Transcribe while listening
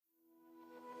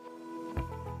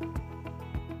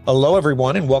Hello,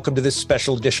 everyone, and welcome to this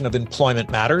special edition of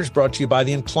Employment Matters, brought to you by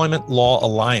the Employment Law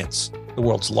Alliance, the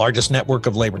world's largest network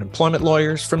of labor and employment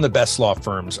lawyers from the best law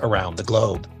firms around the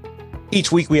globe.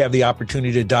 Each week, we have the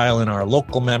opportunity to dial in our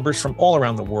local members from all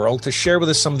around the world to share with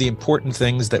us some of the important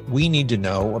things that we need to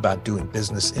know about doing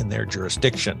business in their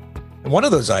jurisdiction. And one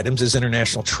of those items is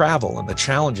international travel and the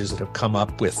challenges that have come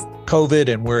up with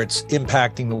COVID and where it's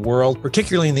impacting the world,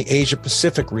 particularly in the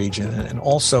Asia-Pacific region and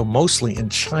also mostly in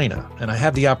China. And I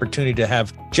have the opportunity to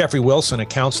have Jeffrey Wilson, a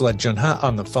counsel at Junhe,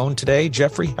 on the phone today.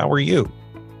 Jeffrey, how are you?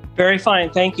 Very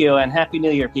fine, thank you, and Happy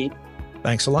New Year, Pete.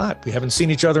 Thanks a lot. We haven't seen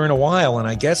each other in a while, and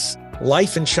I guess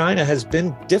life in China has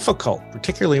been difficult,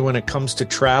 particularly when it comes to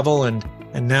travel and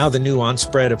now the new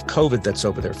on-spread of COVID that's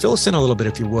over there. Fill us in a little bit,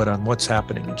 if you would, on what's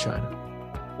happening in China.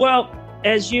 Well,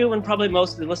 as you and probably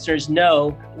most of the listeners know,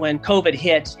 when COVID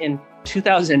hit in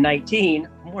 2019,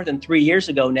 more than 3 years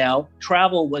ago now,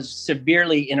 travel was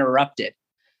severely interrupted.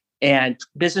 And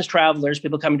business travelers,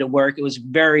 people coming to work, it was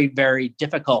very, very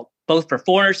difficult, both for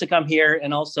foreigners to come here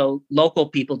and also local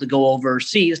people to go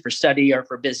overseas for study or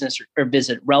for business or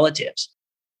visit relatives.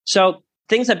 So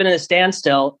things have been in a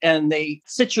standstill, and the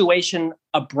situation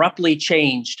abruptly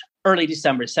changed early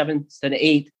December 7th and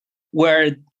 8th,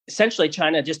 where essentially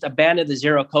China just abandoned the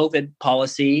zero COVID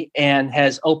policy and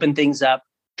has opened things up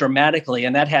dramatically.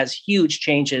 And that has huge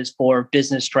changes for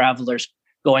business travelers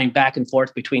going back and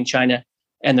forth between China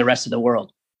and the rest of the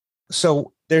world.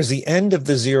 So there's the end of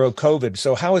the zero COVID.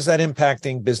 So how is that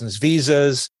impacting business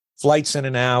visas, flights in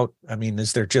and out? I mean,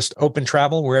 is there just open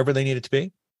travel wherever they need it to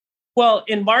be? Well,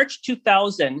 in March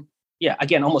 2000,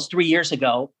 again, almost 3 years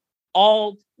ago,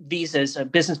 all visas,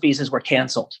 business visas were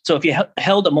canceled. So if you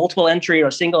held a multiple entry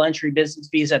or single entry business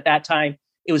visa at that time,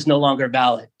 it was no longer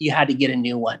valid. You had to get a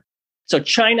new one. So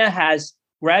China has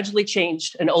gradually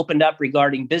changed and opened up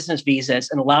regarding business visas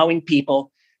and allowing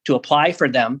people to apply for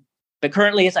them. But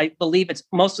currently, I believe it's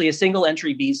mostly a single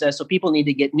entry visa. So people need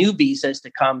to get new visas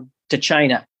to come to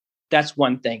China. That's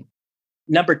one thing.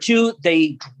 Number two,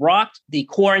 they dropped the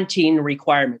quarantine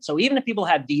requirement. So even if people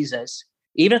had visas,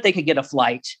 even if they could get a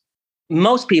flight,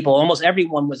 most people, almost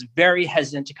everyone, was very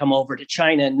hesitant to come over to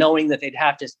China, knowing that they'd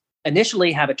have to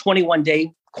initially have a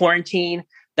 21-day quarantine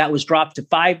that was dropped to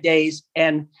 5 days.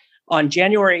 And on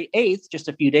January 8th, just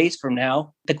a few days from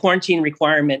now, the quarantine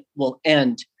requirement will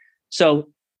end. So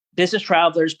business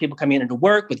travelers, people coming into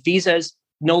work with visas,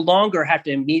 no longer have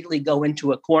to immediately go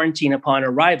into a quarantine upon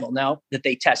arrival. Now that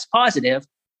they test positive,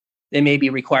 they may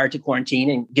be required to quarantine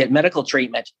and get medical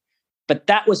treatment. But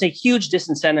that was a huge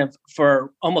disincentive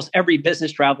for almost every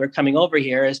business traveler coming over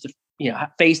here, is to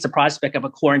face the prospect of a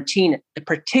quarantine,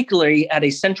 particularly at a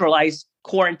centralized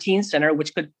quarantine center,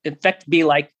 which could in fact be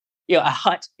like a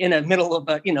hut in the middle of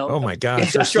a oh my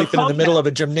gosh, they're sleeping in the middle of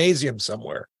a gymnasium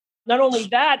somewhere. Not only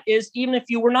that, is even if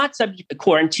you were not subject to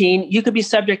quarantine, you could be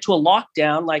subject to a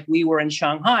lockdown like we were in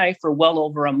Shanghai for well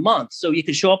over a month. So you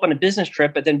could show up on a business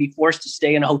trip, but then be forced to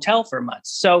stay in a hotel for months.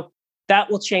 So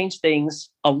that will change things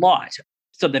a lot.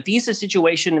 So the visa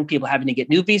situation and people having to get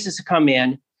new visas to come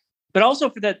in, but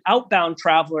also for the outbound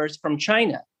travelers from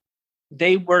China,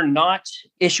 they were not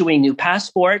issuing new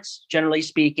passports, generally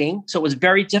speaking. So it was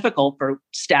very difficult for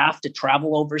staff to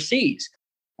travel overseas.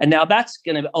 And now that's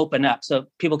going to open up so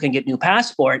people can get new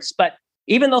passports. But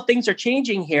even though things are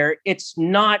changing here, it's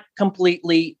not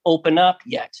completely open up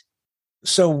yet.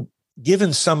 So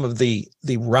given some of the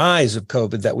rise of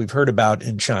COVID that we've heard about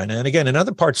in China, and again, in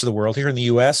other parts of the world, here in the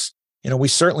US, we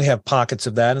certainly have pockets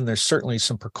of that, and there's certainly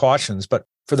some precautions. But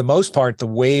for the most part, the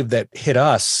wave that hit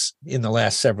us in the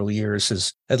last several years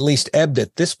has at least ebbed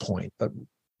at this point. But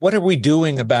what are we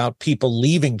doing about people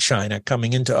leaving China,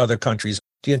 coming into other countries?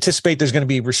 Do you anticipate there's going to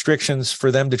be restrictions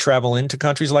for them to travel into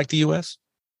countries like the U.S.?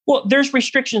 Well, there's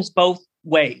restrictions both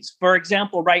ways. For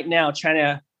example, right now,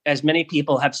 China, as many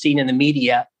people have seen in the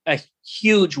media, a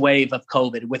huge wave of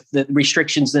COVID with the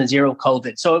restrictions and zero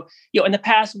COVID. So, in the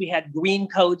past, we had green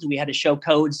codes. We had to show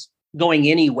codes going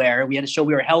anywhere. We had to show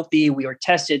we were healthy. We were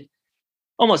tested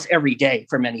almost every day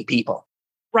for many people.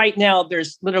 Right now,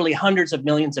 there's literally hundreds of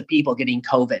millions of people getting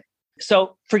COVID.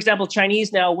 So, for example,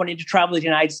 Chinese now wanting to travel to the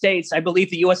United States, I believe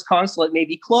the U.S. consulate may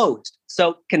be closed.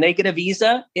 So can they get a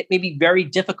visa? It may be very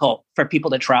difficult for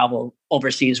people to travel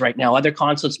overseas right now. Other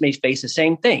consulates may face the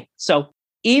same thing. So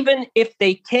even if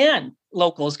they can,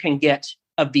 locals can get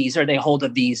a visa or they hold a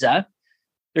visa,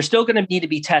 they're still going to need to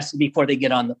be tested before they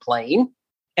get on the plane.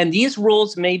 And these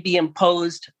rules may be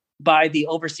imposed by the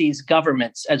overseas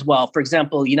governments as well. For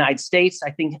example, the United States,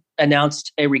 I think,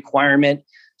 announced a requirement.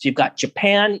 So you've got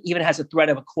Japan even has a threat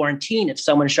of a quarantine if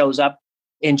someone shows up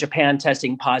in Japan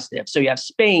testing positive. So you have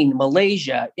Spain,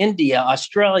 Malaysia, India,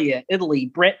 Australia, Italy,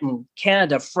 Britain,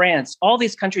 Canada, France. All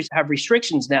these countries have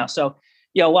restrictions now. So,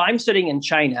 while I'm sitting in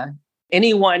China,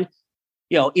 anyone,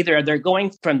 either they're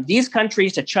going from these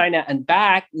countries to China and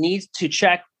back needs to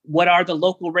check what are the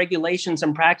local regulations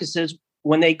and practices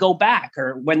when they go back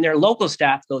or when their local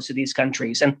staff goes to these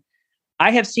countries. And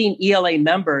I have seen ELA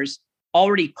members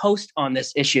already post on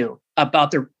this issue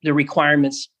about the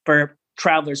requirements for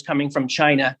travelers coming from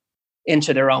China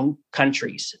into their own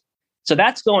countries. So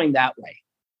that's going that way.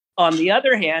 On the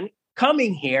other hand,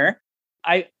 coming here,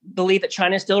 I believe that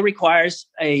China still requires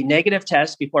a negative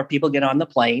test before people get on the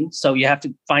plane. So you have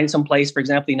to find some place, for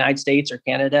example, the United States or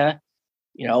Canada,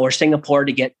 or Singapore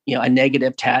to get, a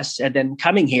negative test. And then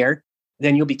coming here,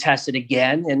 then you'll be tested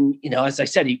again. And, as I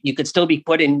said, you could still be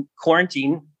put in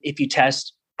quarantine if you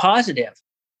test positive.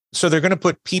 So they're going to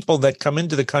put people that come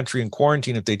into the country in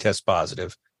quarantine if they test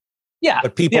positive. Yeah.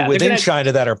 But people within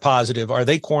China that are positive, are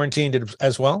they quarantined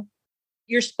as well?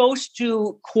 You're supposed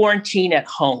to quarantine at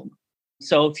home.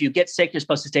 So if you get sick, you're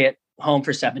supposed to stay at home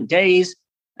for 7 days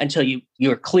until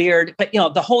you're cleared. But,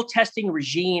 the whole testing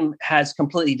regime has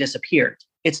completely disappeared.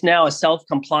 It's now a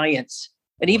self-compliance.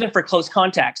 And even for close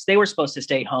contacts, they were supposed to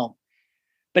stay home.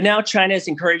 But now China is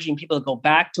encouraging people to go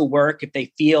back to work if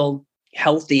they feel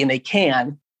healthy and they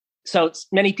can. So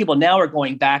many people now are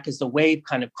going back as the wave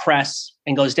kind of crests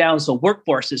and goes down. So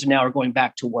workforces now are going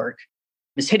back to work.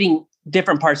 It's hitting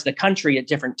different parts of the country at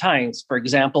different times. For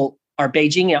example, our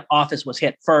Beijing office was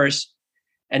hit first,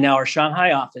 and now our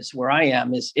Shanghai office, where I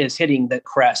am, is hitting the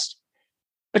crest.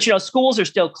 But, schools are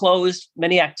still closed.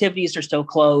 Many activities are still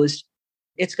closed.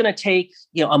 It's going to take,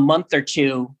 a month or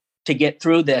two to get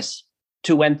through this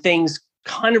to when things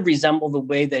kind of resemble the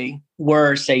way they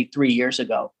were, say, 3 years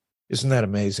ago. Isn't that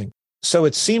amazing? So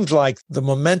it seems like the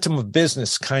momentum of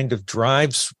business kind of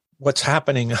drives what's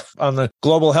happening on the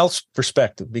global health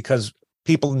perspective, because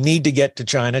people need to get to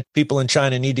China. People in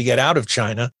China need to get out of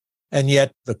China. And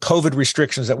yet the COVID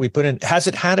restrictions that we put in, has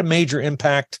it had a major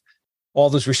impact, all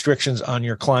those restrictions, on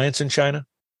your clients in China?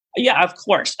 Yeah, of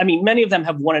course. I mean, many of them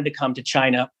have wanted to come to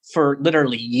China for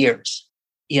literally years.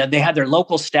 They had their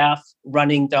local staff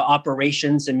running the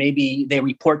operations, and maybe they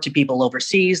report to people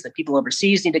overseas. The people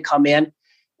overseas need to come in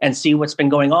and see what's been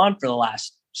going on for the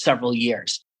last several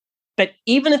years. But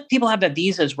even if people have the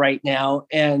visas right now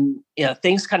and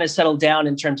things kind of settle down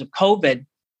in terms of COVID,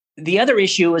 the other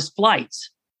issue is flights.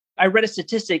 I read a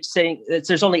statistic saying that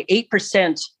there's only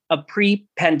 8% of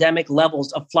pre-pandemic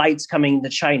levels of flights coming to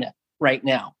China right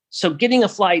now. So getting a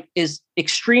flight is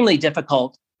extremely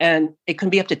difficult, and it can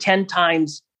be up to 10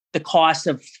 times the cost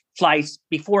of flights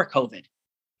before COVID.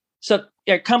 So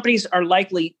companies are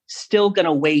likely still going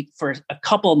to wait for a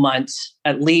couple months,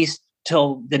 at least,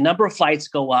 till the number of flights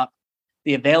go up,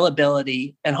 the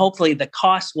availability, and hopefully the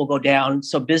costs will go down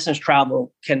so business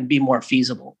travel can be more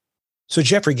feasible. So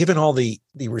Jeffrey, given all the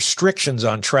restrictions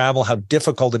on travel, how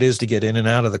difficult it is to get in and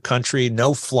out of the country,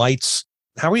 no flights,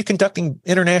 how are you conducting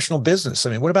international business?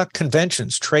 I mean, what about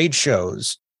conventions, trade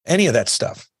shows, any of that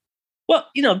stuff? Well,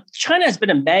 China has been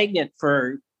a magnet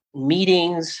for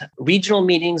meetings, regional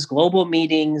meetings, global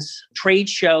meetings, trade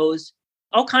shows,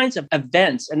 all kinds of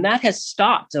events. And that has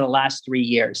stopped in the last 3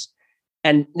 years.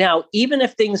 And now, even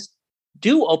if things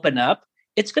do open up,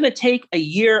 it's going to take a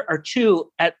year or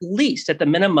two, at least at the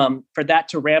minimum, for that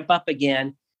to ramp up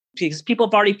again, because people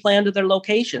have already planned their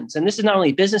locations. And this is not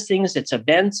only business things, it's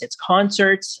events, it's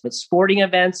concerts, it's sporting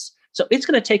events. So it's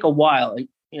going to take a while.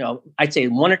 I'd say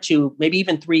 1 or 2, maybe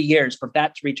even 3 years for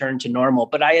that to return to normal.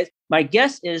 But my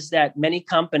guess is that many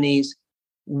companies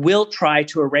will try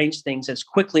to arrange things as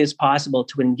quickly as possible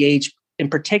to engage, in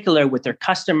particular, with their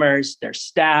customers, their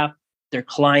staff, their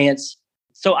clients.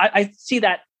 So I see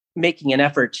that making an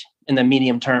effort in the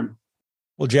medium term.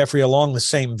 Well, Jeffrey, along the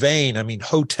same vein, I mean,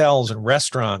 hotels and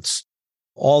restaurants,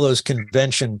 all those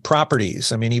convention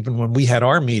properties. I mean, even when we had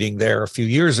our meeting there a few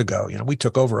years ago, we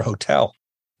took over a hotel.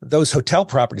 Those hotel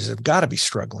properties have got to be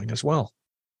struggling as well.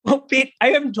 Well, Pete, I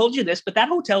haven't told you this, but that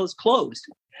hotel is closed.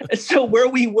 So where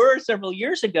we were several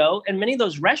years ago, and many of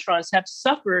those restaurants have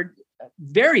suffered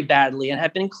very badly and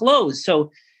have been closed.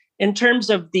 So in terms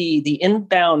of the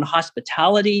inbound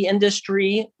hospitality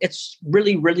industry, it's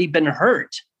really, really been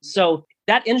hurt. So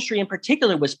that industry in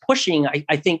particular was pushing,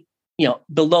 I think,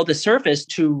 below the surface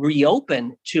to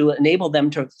reopen, to enable them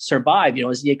to survive.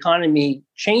 As the economy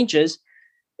changes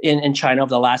in China over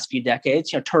the last few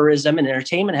decades, tourism and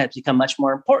entertainment has become much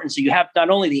more important. So you have not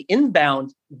only the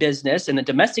inbound business and the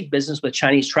domestic business with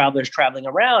Chinese travelers traveling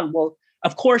around. Well,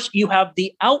 of course, you have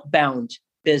the outbound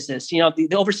business. The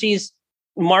overseas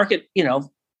market,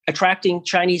 attracting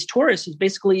Chinese tourists is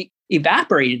basically,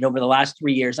 evaporated over the last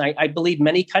 3 years. I believe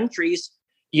many countries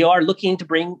are looking to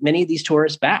bring many of these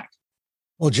tourists back.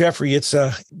 Well, Jeffrey, it's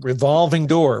a revolving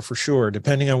door for sure.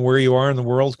 Depending on where you are in the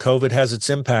world, COVID has its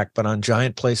impact, but on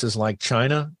giant places like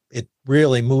China, it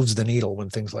really moves the needle when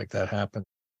things like that happen.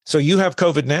 So you have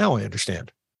COVID now, I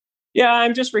understand. Yeah,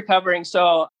 I'm just recovering.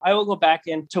 So I will go back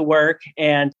into work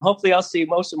and hopefully I'll see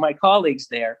most of my colleagues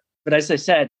there. But as I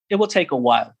said, it will take a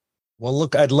while. Well,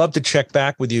 look, I'd love to check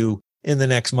back with you in the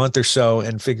next month or so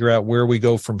and figure out where we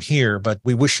go from here. But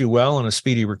we wish you well and a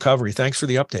speedy recovery. Thanks for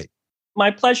the update. My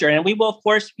pleasure. And we will, of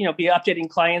course, be updating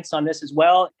clients on this as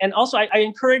well. And also, I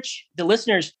encourage the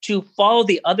listeners to follow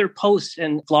the other posts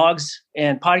and vlogs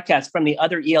and podcasts from the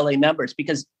other ELA members,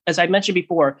 because as I mentioned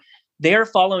before, they're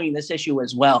following this issue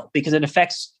as well, because it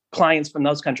affects clients from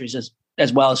those countries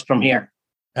as well as from here.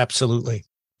 Absolutely.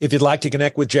 If you'd like to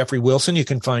connect with Jeffrey Wilson, you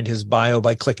can find his bio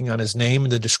by clicking on his name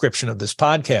in the description of this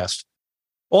podcast.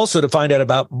 Also, to find out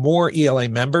about more ELA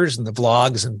members and the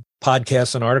vlogs and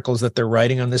podcasts and articles that they're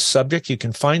writing on this subject, you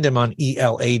can find them on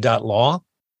ela.law.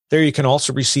 There you can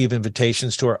also receive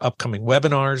invitations to our upcoming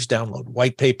webinars, download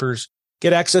white papers,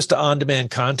 get access to on-demand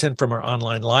content from our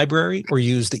online library, or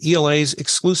use the ELA's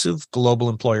exclusive Global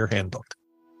Employer Handbook.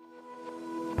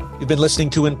 You've been listening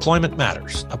to Employment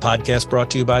Matters, a podcast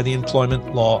brought to you by the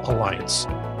Employment Law Alliance,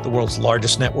 the world's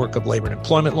largest network of labor and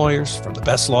employment lawyers from the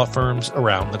best law firms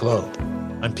around the globe.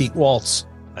 I'm Pete Waltz.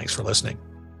 Thanks for listening.